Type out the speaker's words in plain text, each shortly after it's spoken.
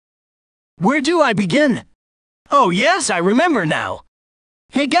Where do I begin? Oh yes, I remember now.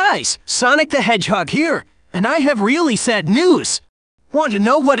 Hey guys, Sonic the Hedgehog here, and I have really sad news. Want to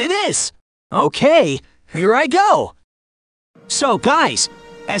know what it is? Okay, here I go. So guys,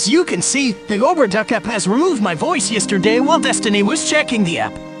 as you can see, the Overduck app has removed my voice yesterday while Destiny was checking the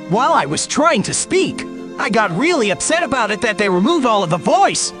app. While I was trying to speak, I got really upset about it that they removed all of the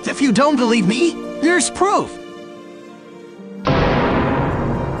voice. If you don't believe me, here's proof.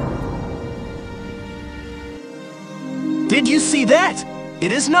 Did you see that?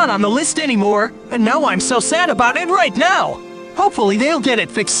 It is not on the list anymore, and now I'm so sad about it right now. Hopefully they'll get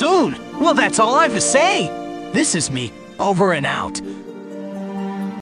it fixed soon. Well, that's all I have to say. This is me, over and out.